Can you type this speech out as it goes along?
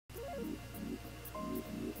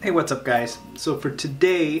Hey, what's up guys? So for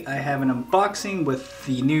today I have an unboxing with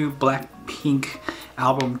the new BlackPink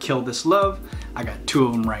album Kill This Love. I got two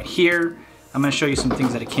of them right here. I'm going to show you some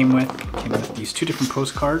things that it came with. It came with these two different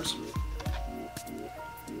postcards.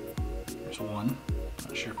 There's one.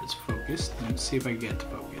 Not sure if it's focused. Let's see if I can get it to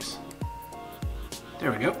focus.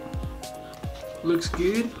 There we go. Looks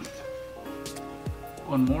good.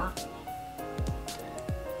 One more.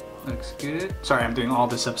 Looks good. Sorry, I'm doing all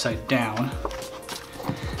this upside down.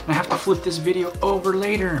 I have to flip this video over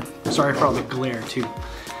later. Sorry for all the glare too.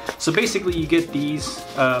 So basically you get these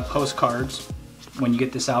postcards when you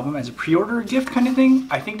get this album as a pre-order gift kind of thing.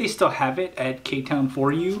 I think they still have it at K-Town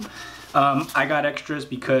for you. I got extras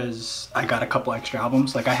because I got a couple extra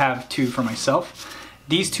albums. Like I have two for myself.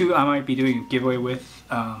 These two I might be doing a giveaway with,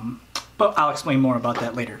 but I'll explain more about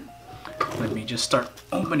that later. Let me just start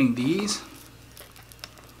opening these.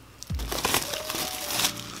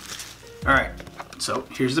 All right. So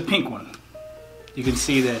here's the pink one. You can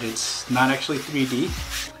see that it's not actually 3D.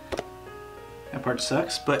 That part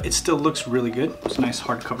sucks, but it still looks really good. It's a nice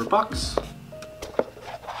hardcover box.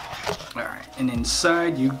 All right, and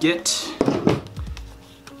inside you get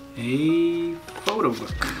a photo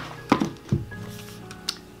book.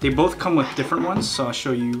 They both come with different ones, so I'll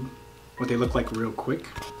show you what they look like real quick.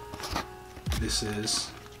 This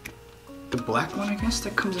is the black one, I guess,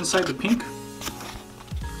 that comes inside the pink.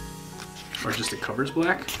 Or just the cover's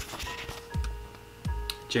black.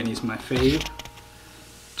 Jenny's my fave.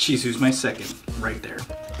 Jisoo's my second, right there.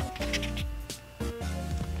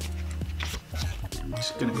 I'm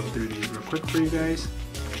just gonna go through these real quick for you guys.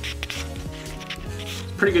 It's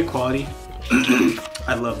pretty good quality.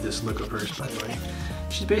 I love this look of hers, by the way.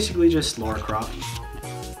 She's basically just Lara Croft.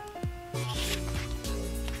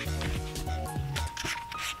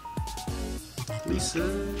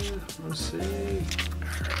 Lisa, Rose.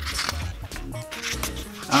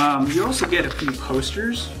 You also get a few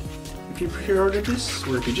posters if you pre-order this,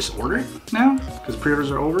 or if you just order it now, because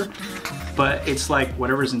pre-orders are over. But it's like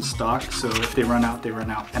whatever's in stock, so if they run out, they run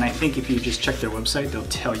out. And I think if you just check their website, they'll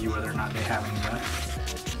tell you whether or not they have any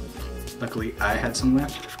left. Luckily, I had some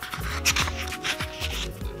left.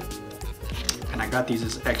 And I got these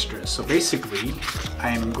as extras. So basically,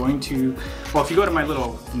 I am going to, well, if you go to my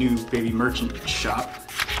little new baby merchant shop,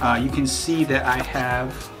 you can see that I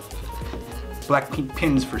have BlackPink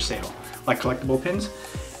pins for sale, like collectible pins,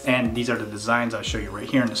 and these are the designs I'll show you right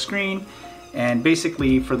here on the screen. And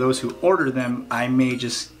basically for those who order them, I may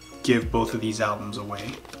just give both of these albums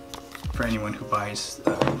away for anyone who buys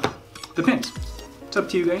the pins. It's up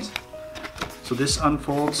to you guys. So this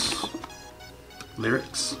unfolds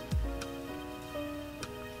lyrics.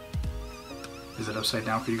 Is it upside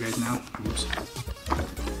down for you guys now? Oops.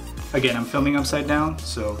 Again, I'm filming upside down,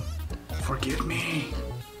 so forgive me.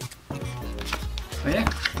 But yeah,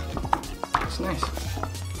 it's nice.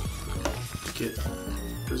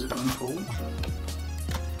 Does it unfold?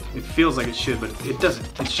 It feels like it should, but it doesn't.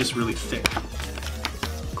 It's just really thick.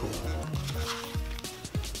 Cool.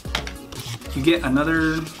 You get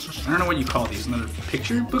another, I don't know what you call these, another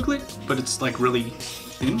picture booklet, but it's like really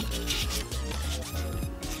thin.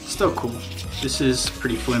 Still cool. This is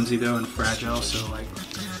pretty flimsy though and fragile, so like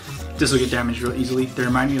this will get damaged real easily. They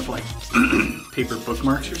remind me of like paper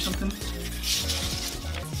bookmarks or something.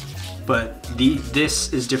 But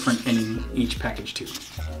this is different in each package too.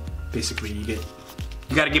 Basically, you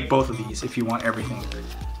gotta get both of these if you want everything.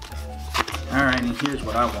 All right, and here's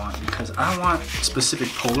what I want, because I want specific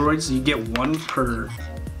Polaroids. You get one per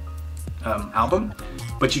album,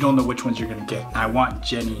 but you don't know which ones you're gonna get. I want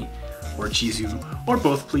Jenny or Jisoo, or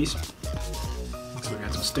both, please. So we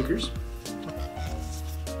got some stickers.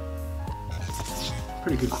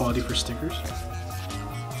 Pretty good quality for stickers.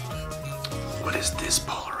 What is this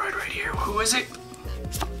Polaroid right here? Who is it?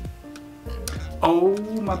 Oh,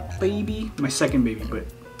 my baby. My second baby, but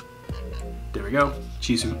there we go.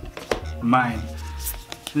 Jisoo. Mine.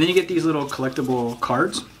 And then you get these little collectible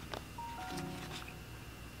cards.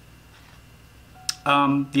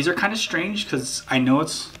 These are kind of strange because I know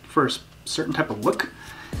it's for a certain type of look,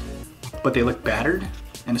 but they look battered.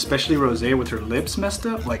 And especially Rose with her lips messed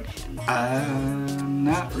up. Like,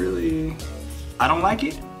 not really, I don't like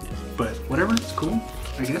it. But whatever, it's cool,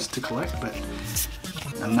 I guess, to collect, but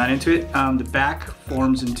I'm not into it. The back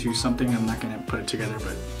forms into something, I'm not gonna put it together,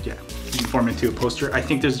 but yeah, you can form into a poster. I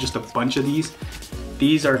think there's just a bunch of these.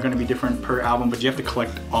 These are gonna be different per album, but you have to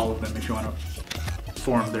collect all of them if you wanna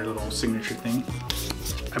form their little signature thing,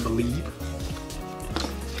 I believe.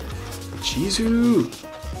 Jisoo!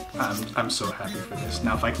 I'm so happy for this.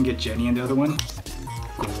 Now if I can get Jenny and the other one,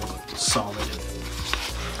 gold, solid.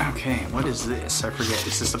 Okay, what is this? I forget.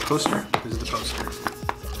 Is this the poster? This is the poster.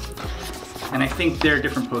 And I think there are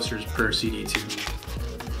different posters per CD too.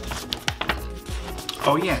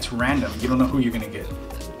 Oh yeah, it's random. You don't know who you're gonna get.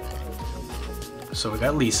 So we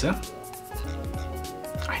got Lisa.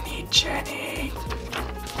 I need Jenny.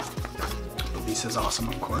 But Lisa's awesome,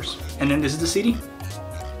 of course. And then this is the CD.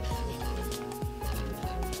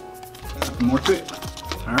 Nothing more to it.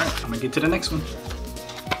 All right, I'm gonna get to the next one.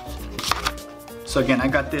 So again, I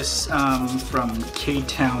got this from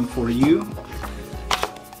K-Town for You.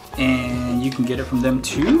 And you can get it from them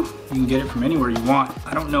too. You can get it from anywhere you want.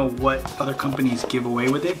 I don't know what other companies give away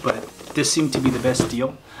with it, but this seemed to be the best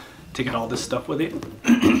deal to get all this stuff with it.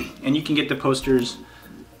 And you can get the posters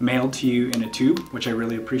mailed to you in a tube, which I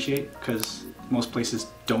really appreciate because most places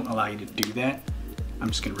don't allow you to do that. I'm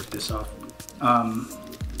just gonna rip this off.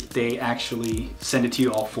 They actually send it to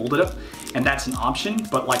you all folded up, and that's an option,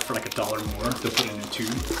 but like for like $1 more, they'll put it in a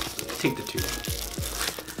tube. Take the tube.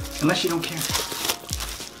 Unless you don't care.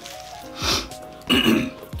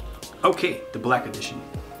 Okay, the black edition.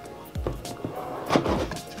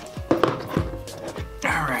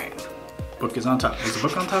 All right, book is on top. Was the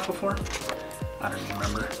book on top before? I don't even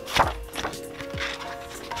remember.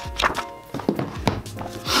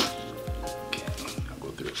 Okay, I'll go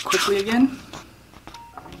through it quickly again.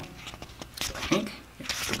 Pink, yeah,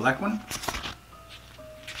 the black one.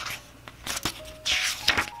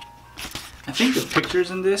 I think the pictures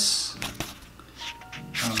in this,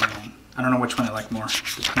 I don't know which one I like more,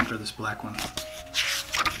 the pink or this black one.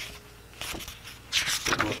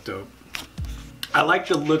 They're both dope. I like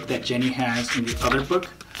the look that Jenny has in the other book,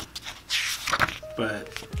 but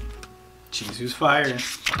jeez, who's fire?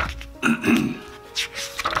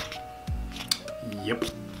 Yep.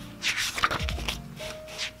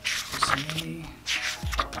 See.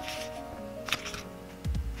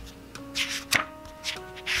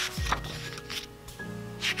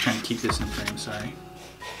 Trying to keep this in frame, sorry.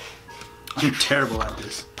 I'm terrible at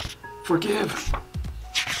this. Forgive.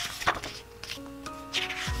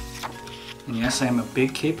 And yes, I am a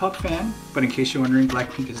big K-pop fan, but in case you're wondering,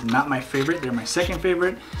 BlackPink is not my favorite. They're my second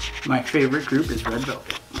favorite. My favorite group is Red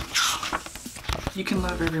Velvet. You can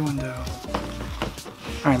love everyone though.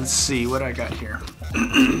 All right, let's see what I got here.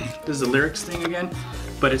 This is the lyrics thing again,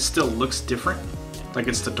 but it still looks different. Like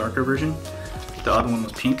it's the darker version. The other one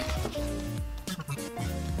was pink.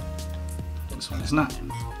 This one is not.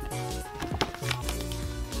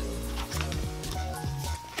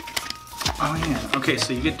 Oh yeah, okay,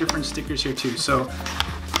 so you get different stickers here too. So,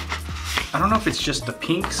 I don't know if it's just the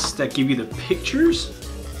pinks that give you the pictures,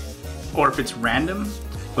 or if it's random,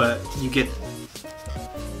 but you get,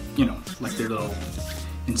 you know, like their little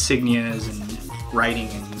insignias and writing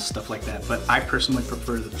and stuff like that. But I personally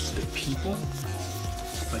prefer the people,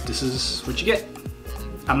 but this is what you get.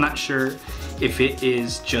 I'm not sure if it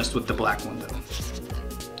is just with the black one though.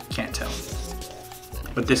 Can't tell.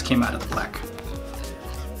 But this came out of the black.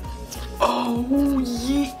 Oh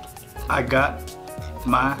yeah! I got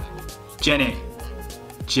my Jenny.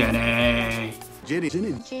 Jenny. Jenny,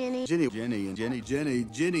 Jenny, Jenny, Jenny, Jenny, Jenny, Jenny,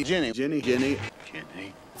 Jenny, Jenny, Jenny, Jenny, Jenny.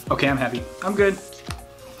 Okay, I'm happy. I'm good.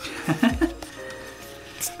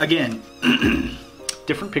 Again,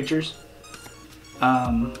 different pictures.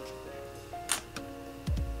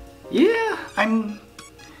 Yeah,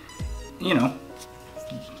 you know,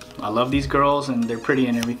 I love these girls and they're pretty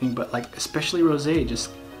and everything, but like, especially Rose,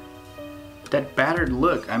 just that battered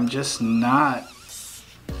look, I'm just not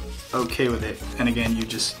okay with it. And again, you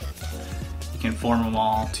can form them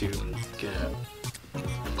all to get a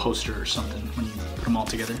poster or something when you put them all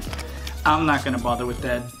together. I'm not gonna bother with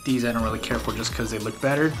that. These I don't really care for just because they look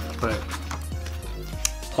battered, but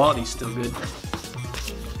quality's still good.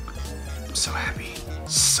 I'm so happy,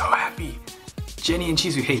 so happy. Jenny and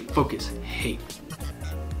Chizu, hey, focus, hey.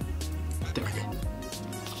 There we go.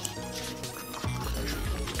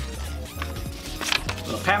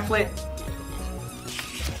 Little pamphlet.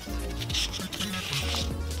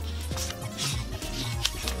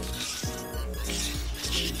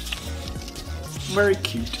 Very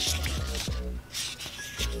cute.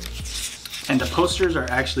 And the posters are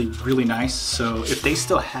actually really nice, so if they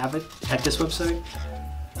still have it at this website,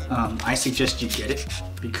 I suggest you get it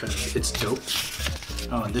because it's dope.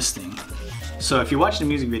 Oh, and this thing. So if you watch the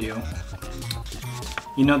music video,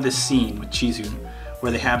 you know this scene with Chizu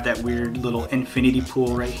where they have that weird little infinity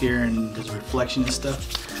pool right here and there's a reflection and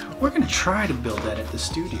stuff. We're gonna try to build that at the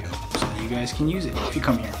studio so that you guys can use it if you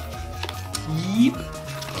come here. Yep.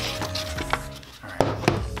 Alright.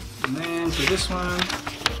 And then for this one,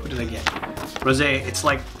 what did I get? Rose, it's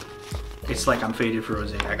like I'm faded for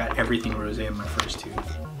Rose. I got everything Rose in my first two.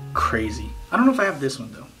 Crazy. I don't know if I have this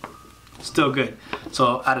one though. Still good.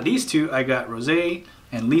 So out of these two, I got Rose,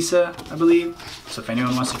 and Lisa, I believe. So if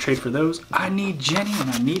anyone wants to trade for those, I need Jenny and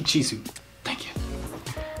I need Jisoo. Thank you.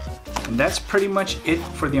 And that's pretty much it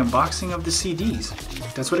for the unboxing of the CDs.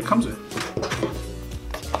 That's what it comes with.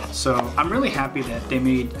 So I'm really happy that they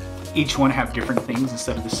made each one have different things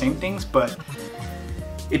instead of the same things, but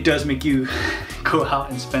it does make you go out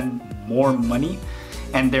and spend more money.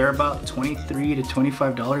 And they're about $23 to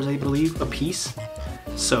 $25, I believe, a piece.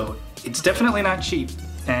 So it's definitely not cheap.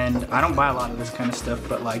 And I don't buy a lot of this kind of stuff,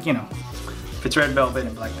 but like, you know, if it's Red Velvet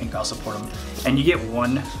and Blackpink, I'll support them. And you get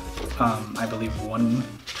one, I believe one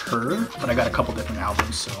per, but I got a couple different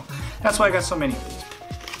albums, so that's why I got so many of these.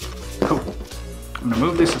 Cool. I'm gonna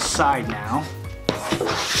move this aside now.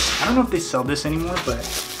 I don't know if they sell this anymore, but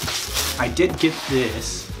I did get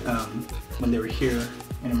this when they were here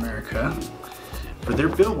in America for their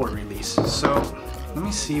Billboard release. So let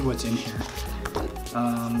me see what's in here.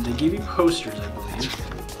 They give you posters, I believe,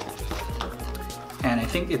 and I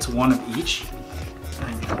think it's one of each. I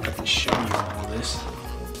don't even know if I can show you all this.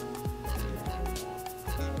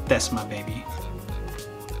 That's my baby.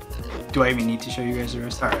 Do I even need to show you guys the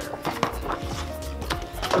rest? All right.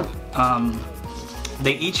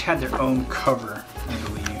 They each had their own cover, I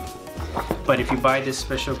believe. But if you buy this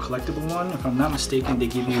special collectible one, if I'm not mistaken, they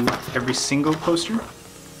give you every single poster.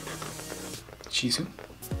 Jisoo.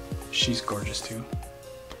 She's gorgeous too.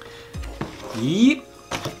 Yep.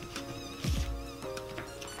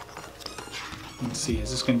 Let's see, is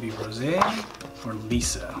this gonna be Rosé or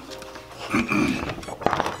Lisa?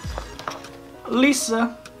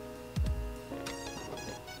 Lisa.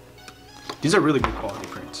 These are really good quality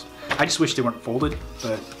prints. I just wish they weren't folded,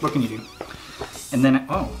 but what can you do? And then,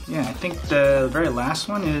 oh yeah, I think the very last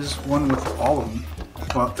one is one with all of them.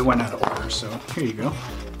 Well, it went out of order, so here you go.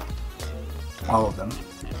 All of them.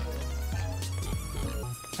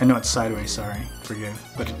 I know it's sideways, sorry, forgive,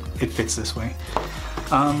 but it fits this way.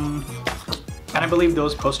 And I believe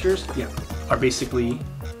those posters, yeah, are basically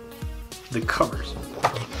the covers.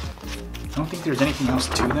 I don't think there's anything else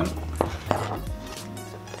to them.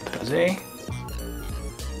 Rosé.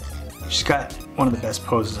 She's got one of the best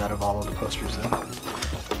poses out of all of the posters though.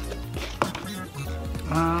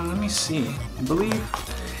 Let me see, I believe,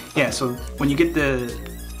 yeah, so when you get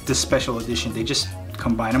the special edition, they just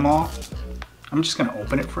combine them all. I'm just gonna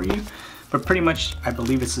open it for you, but pretty much I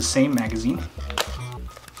believe it's the same magazine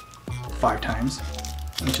 5 times.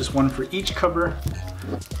 It's just one for each cover.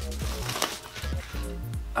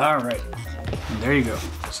 All right, and there you go.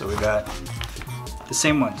 So we got the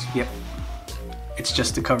same ones, yep. It's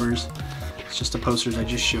just the covers, it's just the posters I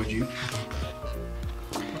just showed you.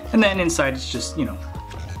 And then inside it's just, you know,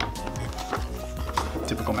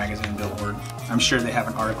 typical magazine Billboard. I'm sure they have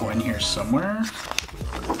an article in here somewhere.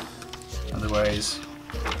 Otherwise,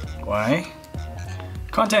 why?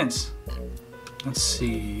 Contents. Let's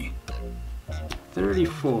see.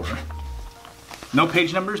 34. No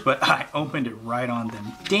page numbers, but I opened it right on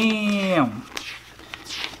them. Damn.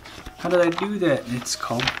 How did I do that? It's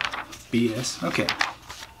called BS. Okay.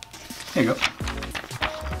 There you go.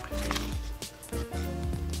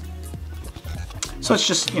 So it's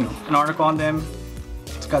just, you know, an article on them.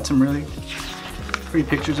 It's got some really pretty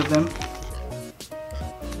pictures of them.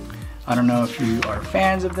 I don't know if you are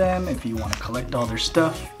fans of them, if you want to collect all their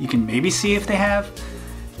stuff. You can maybe see if they have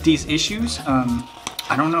these issues.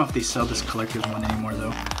 I don't know if they sell this collector's one anymore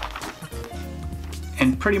though.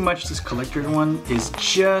 And pretty much this collector's one is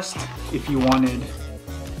just if you wanted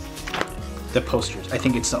the posters. I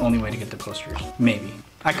think it's the only way to get the posters. Maybe.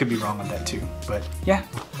 I could be wrong on that too. But yeah.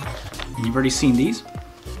 And you've already seen these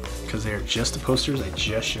because they're just the posters I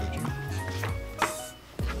just showed you.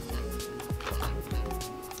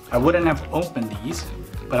 I wouldn't have opened these,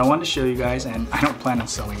 but I wanted to show you guys, and I don't plan on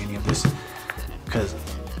selling any of this because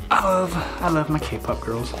I love my K-pop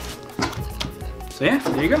girls. So yeah,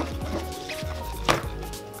 there you go.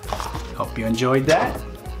 Hope you enjoyed that.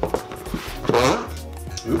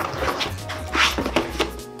 Oop.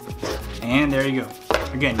 And there you go.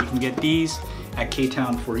 Again, you can get these at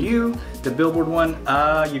K-Town for you. The Billboard one,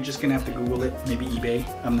 you're just gonna have to Google it, maybe eBay.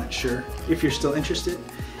 I'm not sure if you're still interested.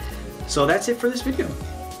 So that's it for this video.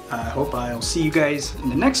 I hope I'll see you guys in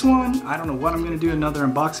the next one. I don't know what I'm gonna do another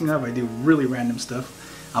unboxing of. I do really random stuff.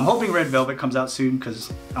 I'm hoping Red Velvet comes out soon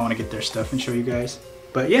because I want to get their stuff and show you guys.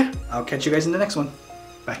 But yeah, I'll catch you guys in the next one.